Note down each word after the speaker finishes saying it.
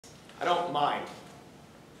I don't mind.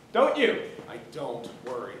 Don't you? I don't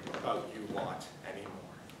worry about you lot anymore.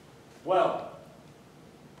 Well,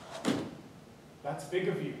 that's big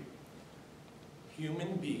of you.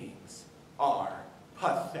 Human beings are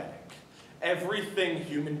pathetic. Everything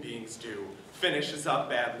human beings do finishes up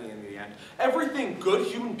badly in the end. Everything good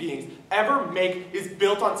human beings ever make is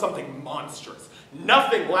built on something monstrous.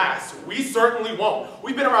 Nothing lasts. We certainly won't.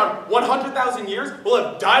 We've been around 100,000 years. We'll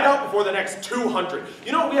have died out before the next 200.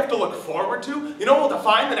 You know what we have to look forward to? You know what will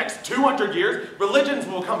define the next 200 years? Religions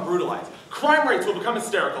will become brutalized. Crime rates will become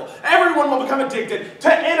hysterical. Everyone will become addicted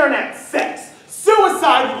to internet sex.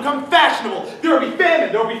 Suicide will become fashionable. There will be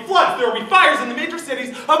famine, there will be floods, there will be fires in the major cities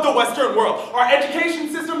of the Western world. Our education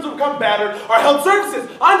systems will become battered, our health services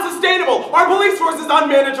unsustainable, our police forces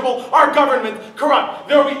unmanageable, our government corrupt.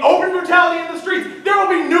 There will be open brutality in the streets. There will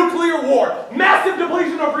be nuclear war, massive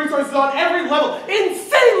depletion of resources on every level,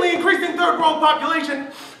 insanely increasing third world population.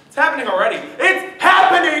 It's happening already. It's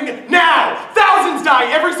happening now! Thousands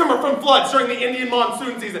die every summer from floods during the Indian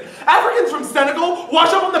monsoon season. Africans from Senegal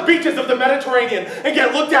wash up on the beaches of the Mediterranean and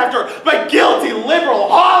get looked after by guilty, liberal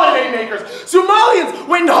holidaymakers. Somalians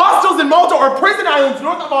wait in hostels in Malta or prison islands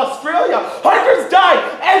north of Australia. Hikers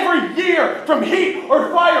die every year from heat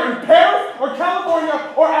or fire in Paris or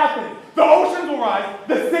California or Athens. The oceans will rise,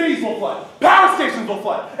 the cities will flood, power stations will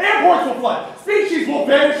flood, airports will flood, species will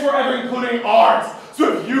vanish forever, including ours.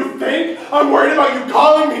 So if you think I'm worried about you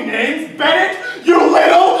calling me names, Bennett, you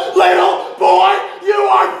little boy, you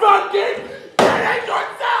are fucking kidding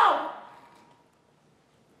yourself!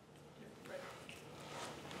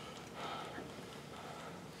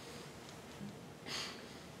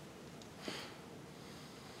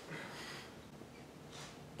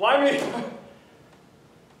 Blimey!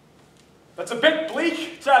 That's a bit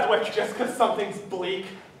bleak, Chadwick. Just because something's bleak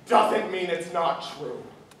doesn't mean it's not true.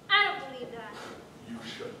 I don't believe that. You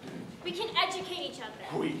should. We can educate each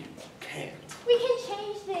other. We can't. We can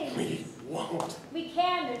change things. We won't. We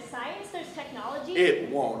can. There's science, there's technology. It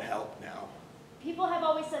won't help now. People have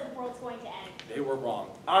always said the world's going to end. They were wrong.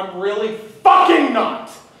 I'm really fucking not!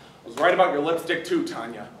 I was right about your lipstick too,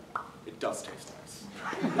 Tanya. It does taste nice.